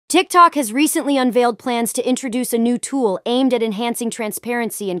TikTok has recently unveiled plans to introduce a new tool aimed at enhancing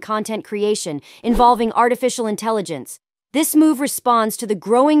transparency in content creation involving artificial intelligence. This move responds to the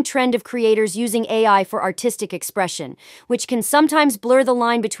growing trend of creators using AI for artistic expression, which can sometimes blur the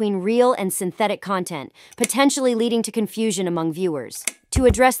line between real and synthetic content, potentially leading to confusion among viewers. To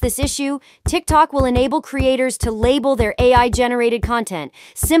address this issue, TikTok will enable creators to label their AI-generated content,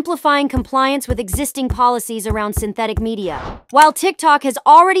 simplifying compliance with existing policies around synthetic media. While TikTok has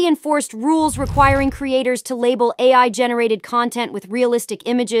already enforced rules requiring creators to label AI-generated content with realistic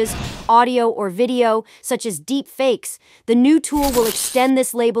images, audio, or video, such as deep fakes, the new tool will extend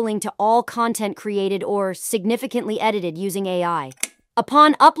this labeling to all content created or significantly edited using AI.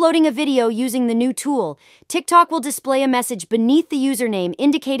 Upon uploading a video using the new tool, TikTok will display a message beneath the username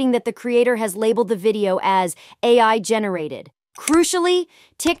indicating that the creator has labeled the video as AI-generated. Crucially,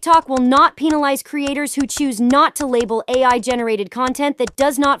 TikTok will not penalize creators who choose not to label AI-generated content that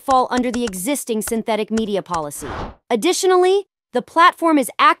does not fall under the existing synthetic media policy. Additionally, the platform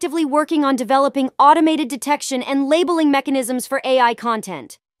is actively working on developing automated detection and labeling mechanisms for AI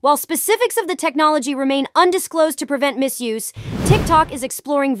content. While specifics of the technology remain undisclosed to prevent misuse, TikTok is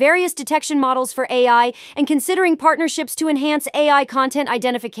exploring various detection models for AI and considering partnerships to enhance AI content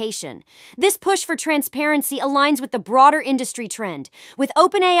identification. This push for transparency aligns with the broader industry trend, with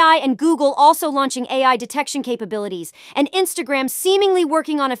OpenAI and Google also launching AI detection capabilities, and Instagram seemingly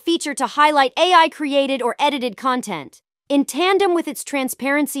working on a feature to highlight AI-created or edited content. In tandem with its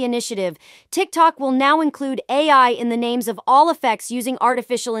transparency initiative, TikTok will now include AI in the names of all effects using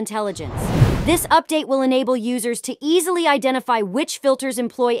artificial intelligence. This update will enable users to easily identify which filters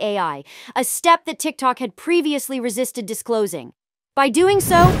employ AI, a step that TikTok had previously resisted disclosing. By doing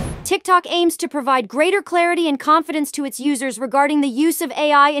so, TikTok aims to provide greater clarity and confidence to its users regarding the use of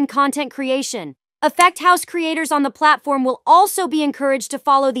AI in content creation. Effect House creators on the platform will also be encouraged to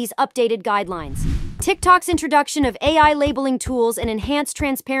follow these updated guidelines. TikTok's introduction of AI labeling tools and enhanced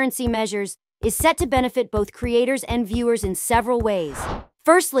transparency measures is set to benefit both creators and viewers in several ways.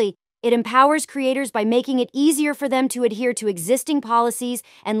 Firstly, it empowers creators by making it easier for them to adhere to existing policies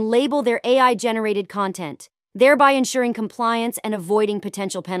and label their AI-generated content, thereby ensuring compliance and avoiding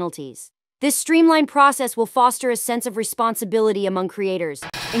potential penalties. This streamlined process will foster a sense of responsibility among creators,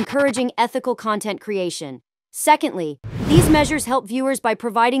 encouraging ethical content creation. Secondly, these measures help viewers by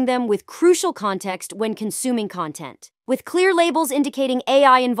providing them with crucial context when consuming content. With clear labels indicating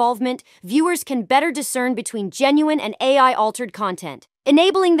AI involvement, viewers can better discern between genuine and AI-altered content,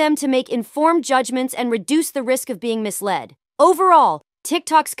 enabling them to make informed judgments and reduce the risk of being misled. Overall,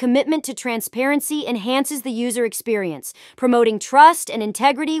 TikTok's commitment to transparency enhances the user experience, promoting trust and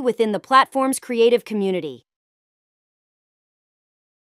integrity within the platform's creative community.